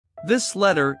This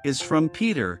letter is from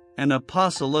Peter, an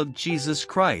apostle of Jesus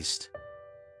Christ.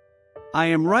 I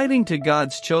am writing to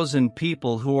God's chosen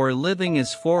people who are living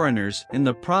as foreigners in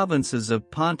the provinces of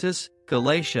Pontus,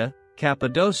 Galatia,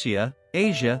 Cappadocia,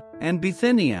 Asia, and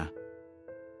Bithynia.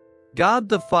 God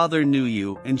the Father knew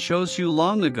you and chose you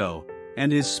long ago,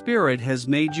 and His Spirit has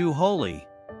made you holy.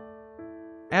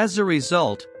 As a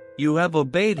result, you have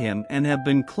obeyed Him and have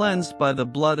been cleansed by the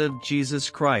blood of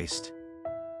Jesus Christ.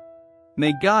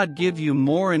 May God give you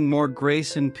more and more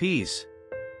grace and peace.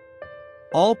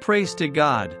 All praise to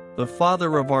God, the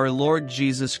Father of our Lord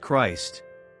Jesus Christ.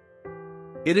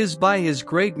 It is by His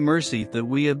great mercy that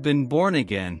we have been born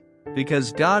again,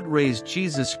 because God raised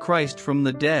Jesus Christ from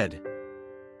the dead.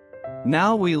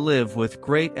 Now we live with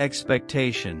great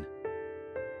expectation.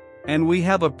 And we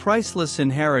have a priceless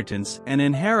inheritance, an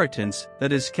inheritance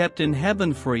that is kept in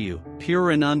heaven for you,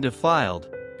 pure and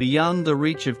undefiled, beyond the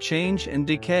reach of change and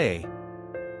decay.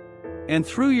 And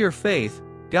through your faith,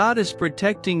 God is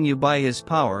protecting you by His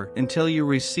power until you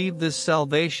receive this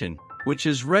salvation, which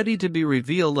is ready to be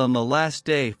revealed on the last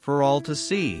day for all to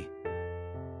see.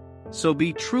 So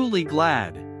be truly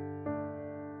glad.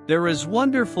 There is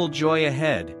wonderful joy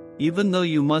ahead, even though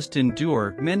you must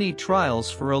endure many trials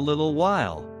for a little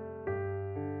while.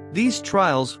 These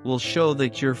trials will show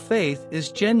that your faith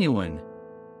is genuine.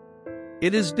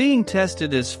 It is being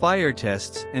tested as fire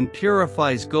tests and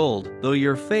purifies gold, though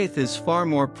your faith is far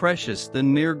more precious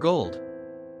than mere gold.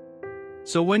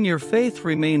 So when your faith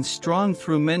remains strong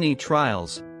through many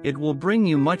trials, it will bring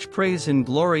you much praise and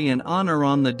glory and honor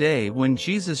on the day when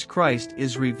Jesus Christ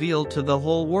is revealed to the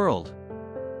whole world.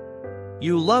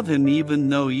 You love Him even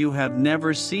though you have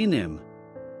never seen Him.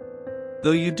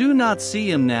 Though you do not see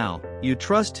Him now, you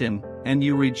trust Him, and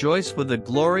you rejoice with a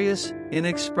glorious,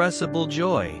 inexpressible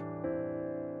joy.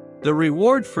 The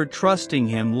reward for trusting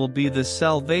Him will be the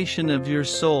salvation of your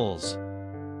souls.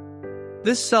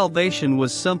 This salvation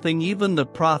was something even the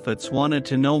prophets wanted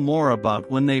to know more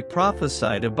about when they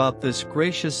prophesied about this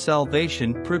gracious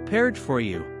salvation prepared for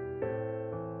you.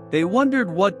 They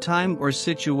wondered what time or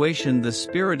situation the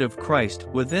Spirit of Christ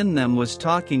within them was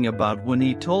talking about when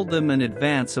He told them in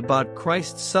advance about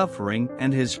Christ's suffering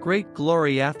and His great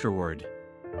glory afterward.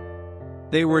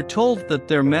 They were told that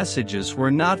their messages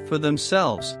were not for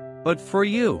themselves, but for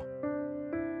you.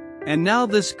 And now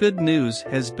this good news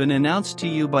has been announced to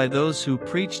you by those who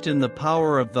preached in the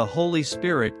power of the Holy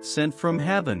Spirit sent from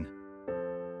heaven.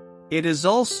 It is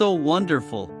also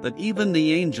wonderful that even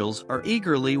the angels are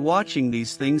eagerly watching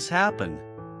these things happen.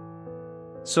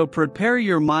 So prepare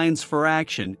your minds for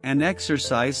action and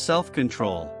exercise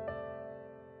self-control.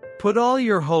 Put all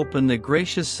your hope in the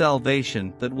gracious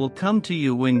salvation that will come to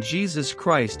you when Jesus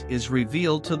Christ is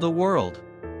revealed to the world.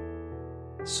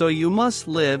 So you must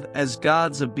live as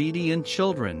God's obedient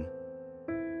children.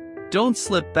 Don't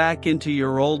slip back into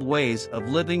your old ways of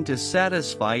living to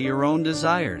satisfy your own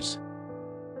desires.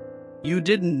 You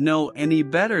didn't know any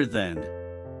better then.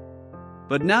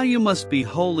 But now you must be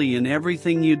holy in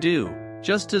everything you do,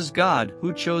 just as God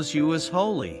who chose you is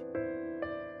holy.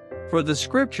 For the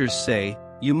scriptures say,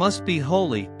 "You must be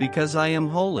holy because I am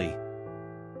holy."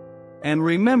 And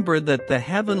remember that the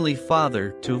Heavenly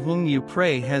Father to whom you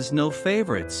pray has no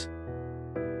favorites.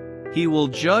 He will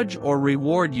judge or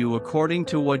reward you according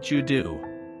to what you do.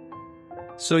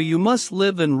 So you must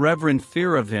live in reverent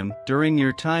fear of Him during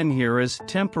your time here as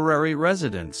temporary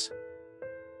residents.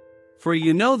 For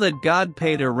you know that God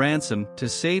paid a ransom to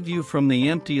save you from the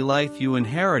empty life you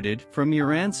inherited from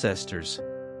your ancestors.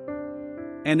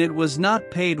 And it was not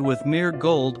paid with mere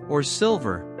gold or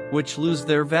silver, which lose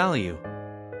their value.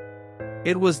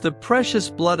 It was the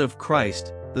precious blood of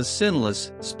Christ, the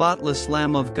sinless, spotless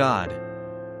Lamb of God.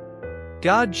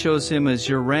 God chose Him as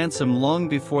your ransom long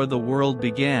before the world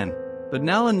began, but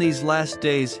now in these last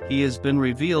days He has been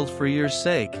revealed for your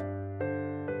sake.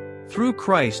 Through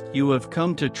Christ you have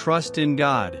come to trust in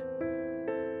God.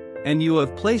 And you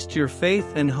have placed your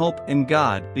faith and hope in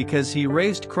God because He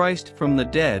raised Christ from the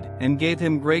dead and gave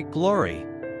Him great glory.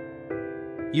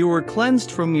 You were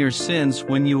cleansed from your sins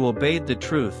when you obeyed the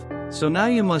truth, so now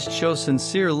you must show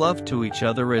sincere love to each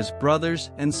other as brothers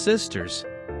and sisters.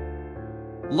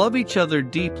 Love each other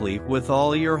deeply with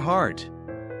all your heart.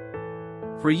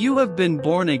 For you have been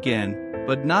born again,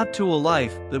 but not to a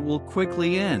life that will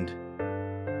quickly end.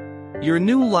 Your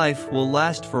new life will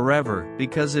last forever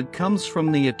because it comes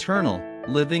from the eternal,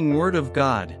 living Word of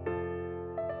God.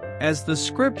 As the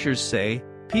scriptures say,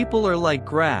 people are like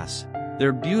grass,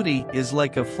 their beauty is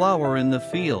like a flower in the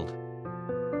field.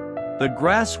 The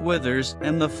grass withers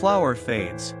and the flower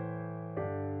fades.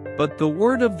 But the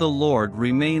word of the Lord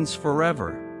remains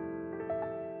forever.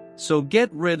 so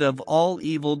get rid of all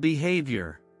evil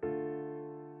behavior.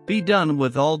 Be done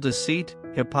with all deceit,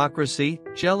 hypocrisy,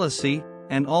 jealousy,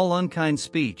 and all unkind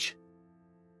speech.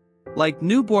 Like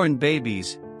newborn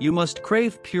babies, you must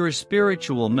crave pure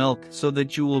spiritual milk so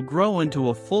that you will grow into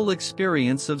a full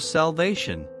experience of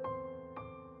salvation.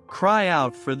 Cry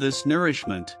out for this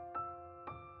nourishment.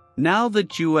 Now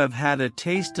that you have had a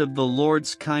taste of the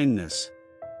Lord's kindness,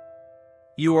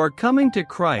 you are coming to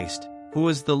Christ, who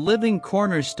is the living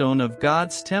cornerstone of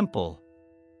God's temple.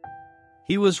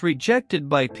 He was rejected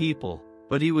by people,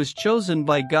 but he was chosen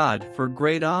by God for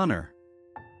great honor.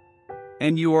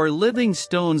 And you are living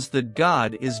stones that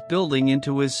God is building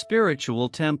into his spiritual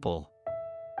temple.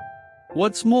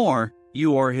 What's more,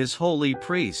 you are his holy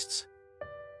priests.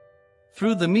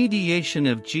 Through the mediation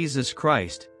of Jesus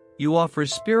Christ, you offer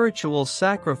spiritual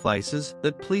sacrifices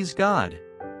that please God.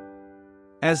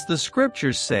 As the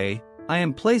scriptures say, I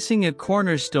am placing a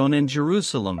cornerstone in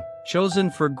Jerusalem, chosen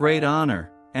for great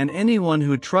honor, and anyone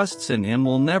who trusts in him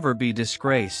will never be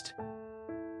disgraced.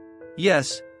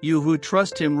 Yes, you who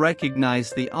trust him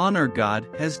recognize the honor God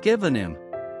has given him.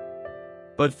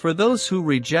 But for those who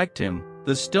reject him,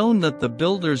 the stone that the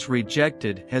builders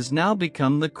rejected has now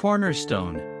become the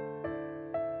cornerstone.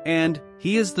 And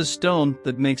he is the stone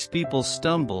that makes people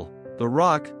stumble, the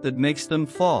rock that makes them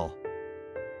fall.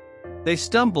 They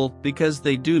stumble because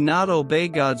they do not obey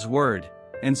God's word,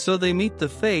 and so they meet the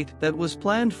fate that was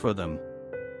planned for them.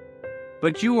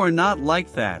 But you are not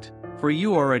like that, for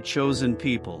you are a chosen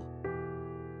people.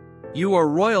 You are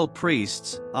royal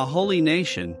priests, a holy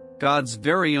nation, God's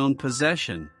very own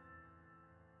possession.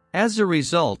 As a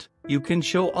result, you can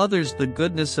show others the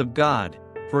goodness of God,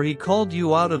 for he called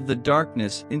you out of the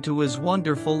darkness into his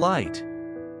wonderful light.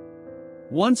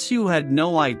 Once you had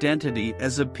no identity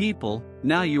as a people,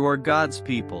 now you are God's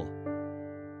people.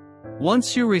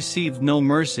 Once you received no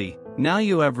mercy, now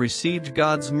you have received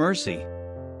God's mercy.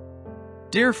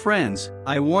 Dear friends,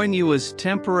 I warn you as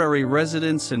temporary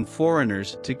residents and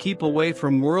foreigners to keep away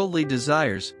from worldly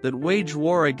desires that wage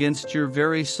war against your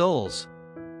very souls.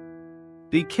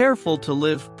 Be careful to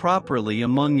live properly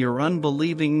among your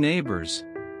unbelieving neighbors.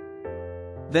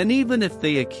 Then even if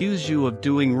they accuse you of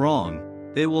doing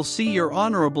wrong, they will see your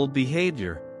honorable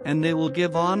behavior, and they will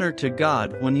give honor to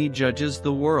God when he judges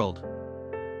the world.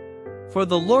 For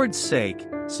the Lord's sake,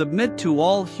 submit to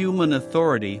all human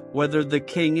authority, whether the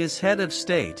king is head of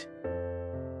state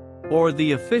or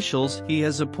the officials he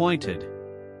has appointed.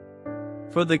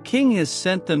 For the king has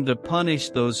sent them to punish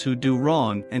those who do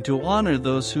wrong and to honor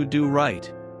those who do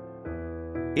right.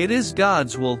 It is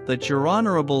God's will that your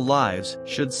honorable lives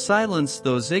should silence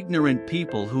those ignorant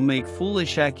people who make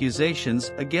foolish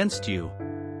accusations against you.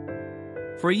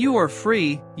 For you are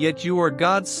free, yet you are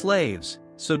God's slaves,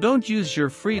 so don't use your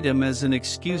freedom as an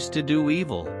excuse to do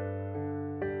evil.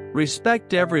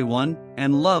 Respect everyone,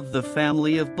 and love the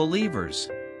family of believers.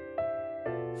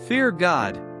 Fear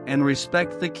God, and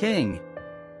respect the king.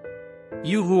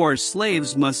 You who are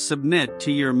slaves must submit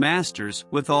to your masters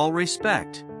with all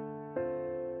respect.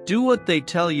 Do what they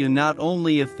tell you, not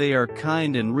only if they are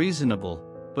kind and reasonable,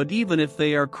 but even if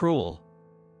they are cruel.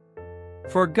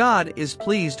 For God is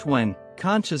pleased when,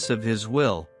 conscious of his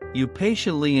will, you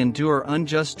patiently endure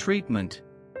unjust treatment.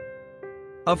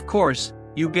 Of course,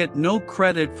 you get no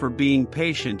credit for being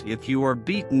patient if you are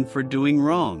beaten for doing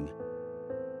wrong.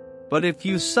 But if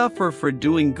you suffer for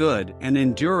doing good and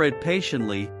endure it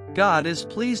patiently, God is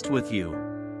pleased with you.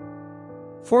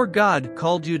 For God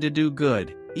called you to do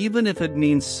good, even if it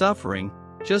means suffering,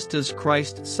 just as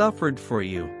Christ suffered for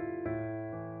you.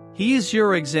 He is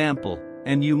your example,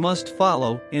 and you must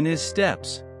follow in his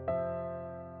steps.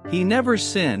 He never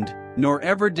sinned, nor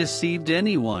ever deceived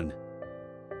anyone.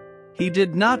 He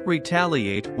did not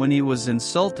retaliate when he was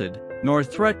insulted, nor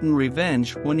threaten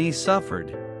revenge when he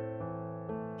suffered.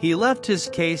 He left his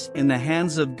case in the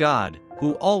hands of God,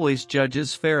 who always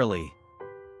judges fairly.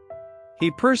 He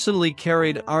personally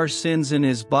carried our sins in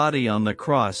his body on the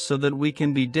cross so that we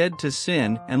can be dead to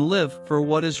sin and live for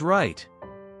what is right.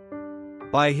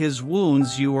 By his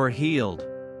wounds you are healed.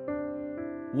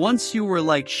 Once you were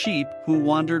like sheep who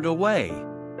wandered away.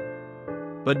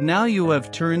 But now you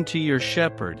have turned to your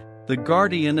shepherd, the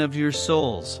guardian of your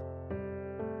souls.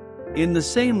 In the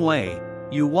same way,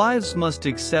 you wives must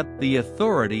accept the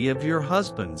authority of your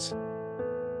husbands.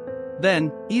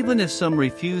 Then, even if some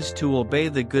refuse to obey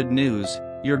the good news,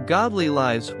 your godly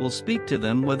lives will speak to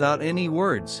them without any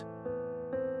words.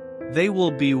 They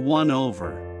will be won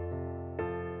over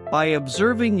by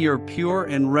observing your pure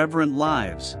and reverent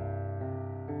lives.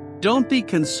 Don't be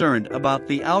concerned about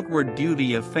the outward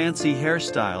beauty of fancy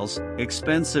hairstyles,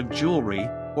 expensive jewelry,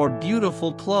 or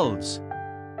beautiful clothes.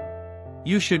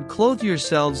 You should clothe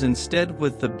yourselves instead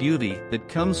with the beauty that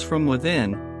comes from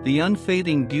within, the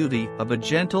unfading beauty of a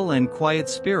gentle and quiet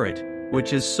spirit,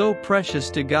 which is so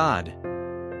precious to God.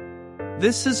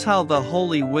 This is how the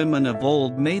holy women of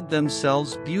old made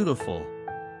themselves beautiful.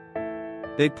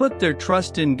 They put their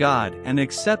trust in God and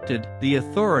accepted the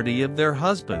authority of their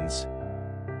husbands.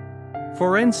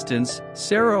 For instance,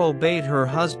 Sarah obeyed her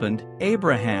husband,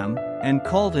 Abraham, and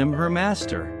called him her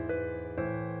master.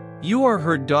 You are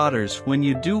her daughters when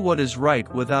you do what is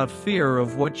right without fear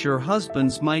of what your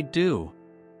husbands might do.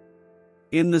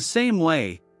 In the same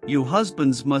way, you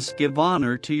husbands must give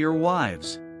honor to your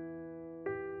wives.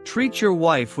 Treat your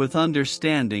wife with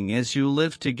understanding as you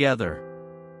live together.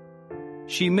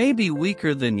 She may be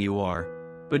weaker than you are,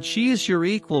 but she is your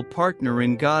equal partner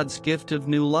in God's gift of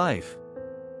new life.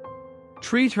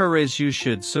 Treat her as you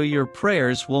should so your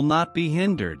prayers will not be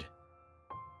hindered.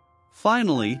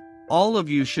 Finally, all of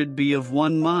you should be of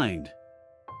one mind.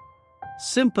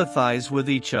 Sympathize with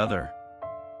each other.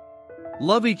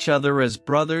 Love each other as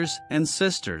brothers and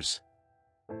sisters.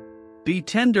 Be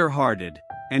tender-hearted,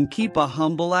 and keep a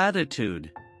humble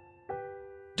attitude.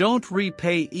 Don't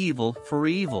repay evil for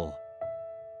evil.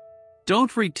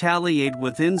 Don't retaliate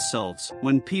with insults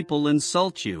when people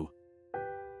insult you.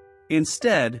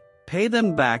 Instead, pay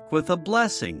them back with a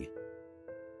blessing.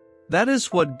 That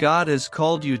is what God has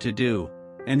called you to do,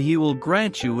 and He will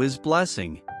grant you His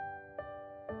blessing.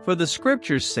 For the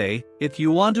scriptures say, if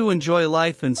you want to enjoy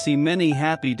life and see many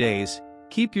happy days,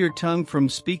 keep your tongue from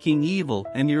speaking evil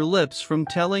and your lips from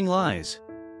telling lies.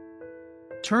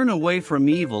 Turn away from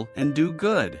evil and do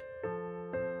good.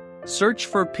 Search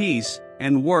for peace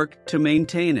and work to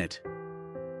maintain it.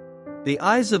 The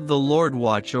eyes of the Lord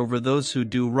watch over those who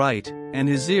do right, and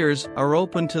His ears are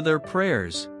open to their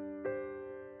prayers.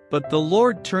 But the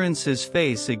Lord turns His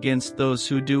face against those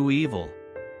who do evil.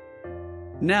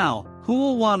 Now, who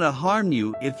will want to harm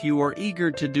you if you are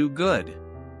eager to do good?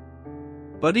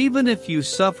 But even if you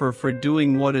suffer for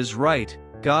doing what is right,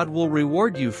 God will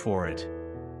reward you for it.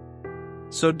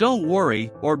 So don't worry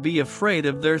or be afraid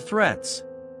of their threats.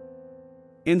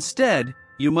 Instead,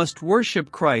 you must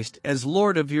worship Christ as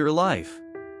Lord of your life.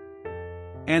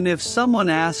 And if someone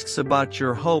asks about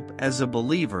your hope as a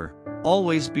believer,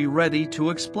 always be ready to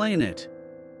explain it.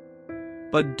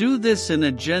 But do this in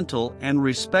a gentle and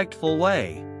respectful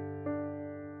way.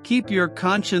 Keep your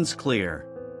conscience clear.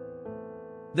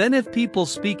 Then if people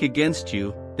speak against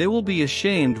you, they will be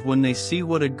ashamed when they see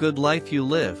what a good life you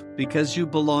live, because you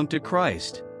belong to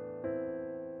Christ.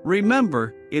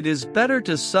 Remember, it is better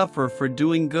to suffer for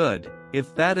doing good,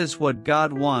 if that is what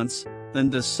God wants, than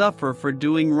to suffer for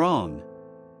doing wrong.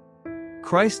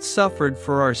 Christ suffered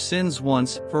for our sins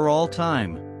once for all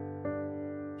time.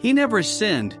 He never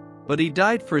sinned, but He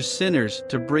died for sinners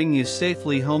to bring you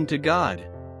safely home to God.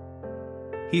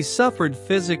 He suffered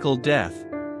physical death,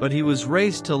 but He was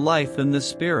raised to life in the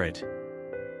Spirit.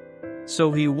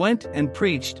 So He went and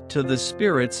preached to the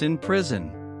spirits in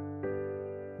prison.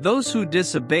 Those who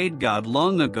disobeyed God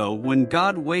long ago when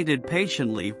God waited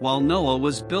patiently while Noah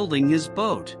was building his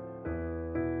boat.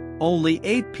 Only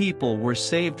 8 people were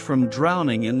saved from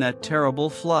drowning in that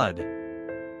terrible flood.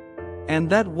 And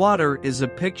that water is a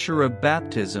picture of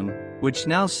baptism, which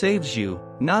now saves you,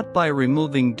 not by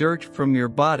removing dirt from your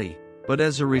body, but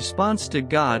as a response to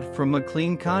God from a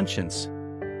clean conscience.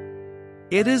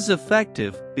 It is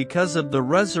effective because of the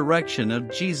resurrection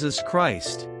of Jesus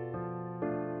Christ.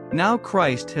 Now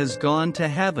Christ has gone to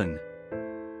heaven.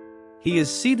 He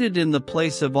is seated in the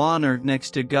place of honor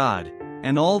next to God,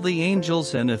 and all the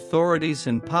angels and authorities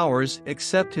and powers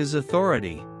accept His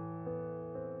authority.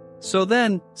 So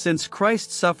then, since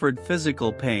Christ suffered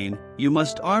physical pain, you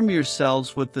must arm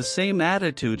yourselves with the same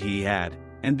attitude He had,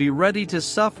 and be ready to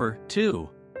suffer, too.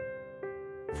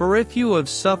 For if you have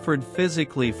suffered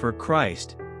physically for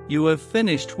Christ, you have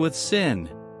finished with sin.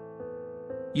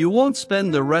 You won't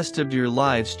spend the rest of your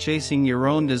lives chasing your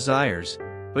own desires,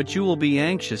 but you will be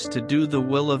anxious to do the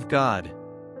will of God.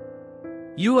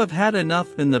 You have had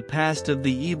enough in the past of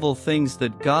the evil things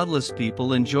that godless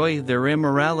people enjoy, their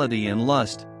immorality and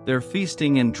lust, their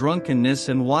feasting and drunkenness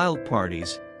and wild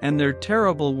parties, and their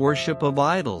terrible worship of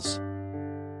idols.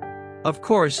 Of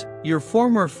course, your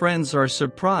former friends are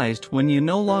surprised when you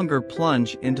no longer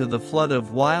plunge into the flood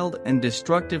of wild and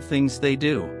destructive things they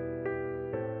do.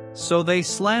 So they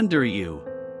slander you.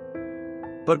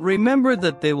 But remember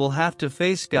that they will have to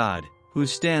face God, who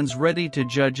stands ready to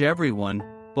judge everyone,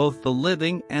 both the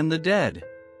living and the dead.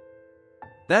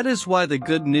 That is why the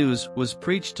good news was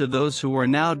preached to those who are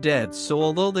now dead, so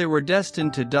although they were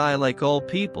destined to die like all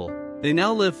people, they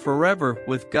now live forever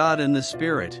with God in the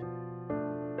Spirit.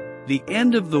 the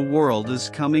end of the world is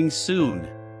coming soon.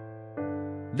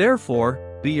 Therefore,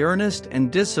 be earnest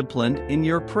and disciplined in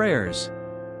your prayers.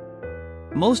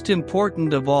 Most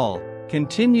important of all,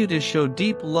 continue to show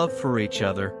deep love for each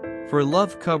other, for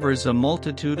love covers a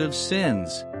multitude of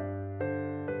sins.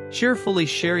 Cheerfully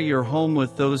share your home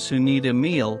with those who need a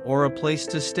meal or a place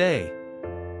to stay.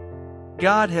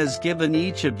 God has given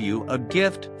each of you a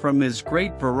gift from His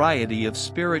great variety of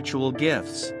spiritual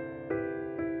gifts.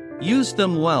 Use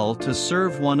them well to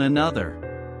serve one another.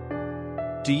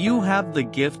 Do you have the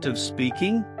gift of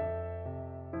speaking?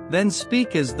 Then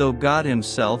speak as though God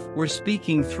Himself were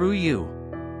speaking through you.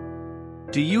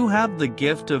 Do you have the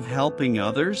gift of helping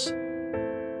others?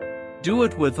 Do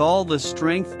it with all the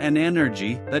strength and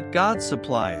energy that God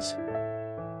supplies.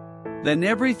 Then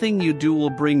everything you do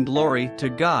will bring glory to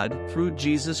God through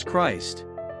Jesus Christ.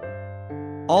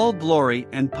 All glory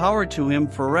and power to Him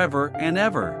forever and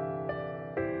ever.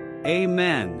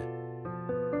 Amen.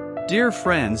 Dear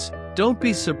friends, don't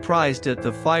be surprised at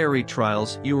the fiery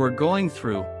trials you are going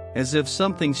through, as if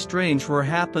something strange were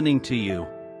happening to you.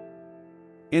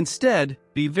 Instead,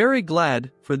 be very glad,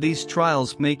 for these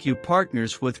trials make you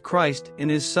partners with Christ in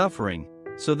His suffering,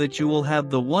 so that you will have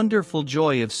the wonderful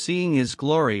joy of seeing His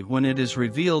glory when it is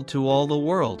revealed to all the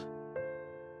world.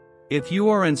 If you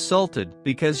are insulted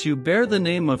because you bear the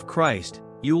name of Christ,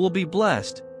 you will be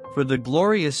blessed, for the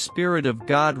glorious Spirit of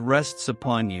God rests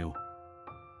upon you.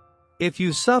 If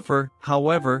you suffer,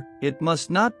 however, it must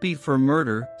not be for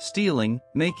murder, stealing,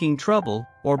 making trouble,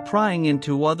 or prying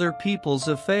into other people's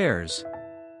affairs.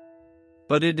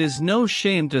 But it is no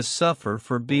shame to suffer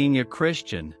for being a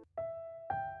Christian.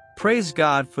 Praise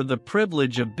God for the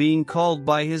privilege of being called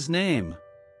by His name.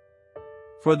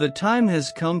 For the time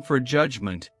has come for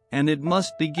judgment, and it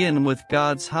must begin with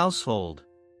God's household.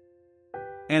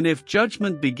 And if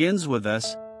judgment begins with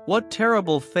us, what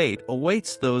terrible fate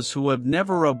awaits those who have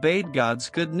never obeyed God's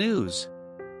good news?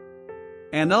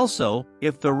 And also,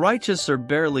 if the righteous are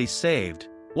barely saved,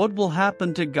 what will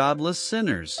happen to godless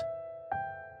sinners?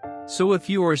 So if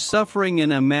you are suffering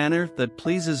in a manner that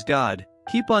pleases God,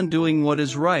 keep on doing what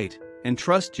is right, and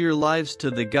trust your lives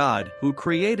to the God who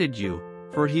created you,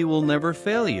 for He will never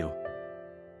fail you.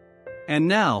 And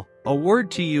now, a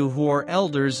word to you who are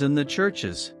elders in the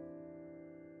churches.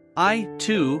 I,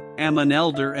 too, am an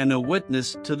elder and a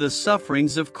witness to the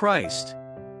sufferings of Christ.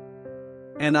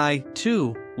 And I,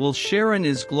 too, will share in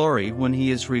His glory when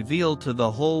He is revealed to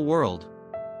the whole world.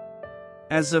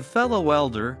 As a fellow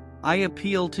elder, I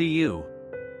appeal to you.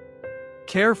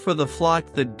 Care for the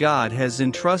flock that God has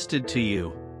entrusted to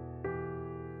you.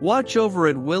 Watch over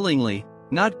it willingly,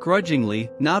 not grudgingly,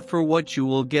 not for what you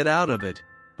will get out of it,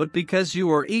 but because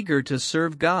you are eager to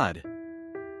serve God.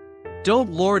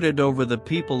 Don't lord it over the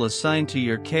people assigned to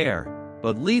your care,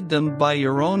 but lead them by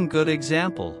your own good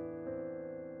example.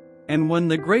 And when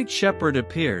the great shepherd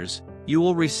appears, you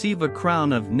will receive a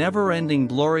crown of never-ending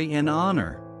glory and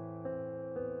honor.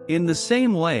 In the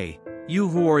same way, you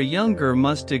who are younger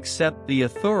must accept the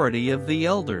authority of the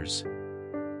elders.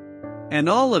 And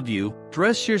all of you,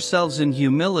 dress yourselves in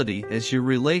humility as you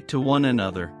relate to one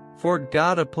another, for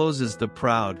God opposes the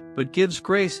proud, but gives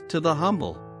grace to the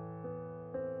humble.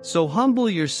 So humble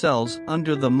yourselves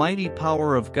under the mighty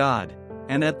power of God,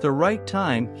 and at the right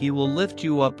time He will lift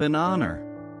you up in honor.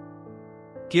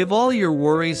 Give all your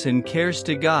worries and cares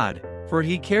to God, for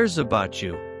He cares about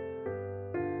you.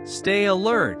 Stay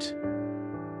alert.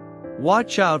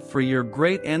 Watch out for your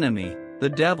great enemy, the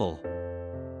devil.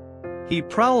 He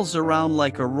prowls around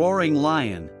like a roaring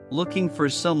lion, looking for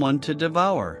someone to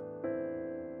devour.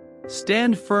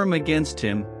 Stand firm against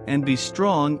him, and be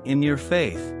strong in your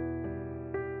faith.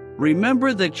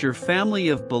 Remember that your family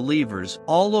of believers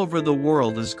all over the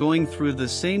world is going through the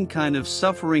same kind of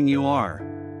suffering you are.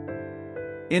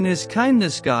 In His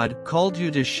kindness God called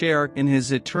you to share in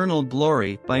His eternal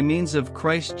glory by means of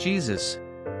Christ Jesus.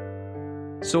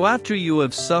 So after you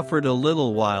have suffered a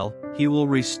little while, He will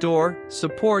restore,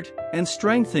 support, and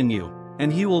strengthen you,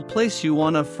 and He will place you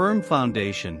on a firm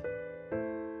foundation.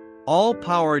 All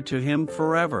power to Him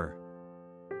forever.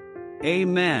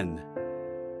 Amen.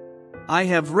 I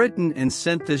have written and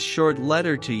sent this short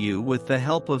letter to you with the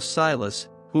help of Silas,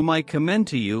 whom I commend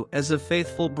to you as a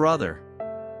faithful brother.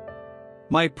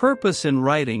 My purpose in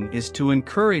writing is to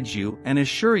encourage you and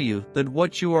assure you that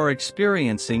what you are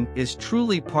experiencing is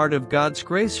truly part of God's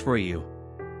grace for you.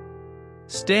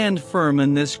 Stand firm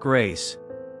in this grace.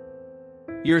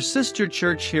 Your sister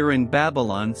church here in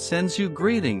Babylon sends you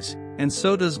greetings, and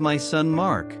so does my son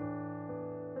Mark.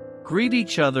 Greet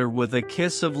each other with a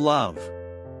kiss of love.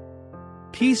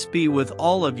 Peace be with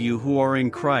all of you who are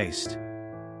in Christ.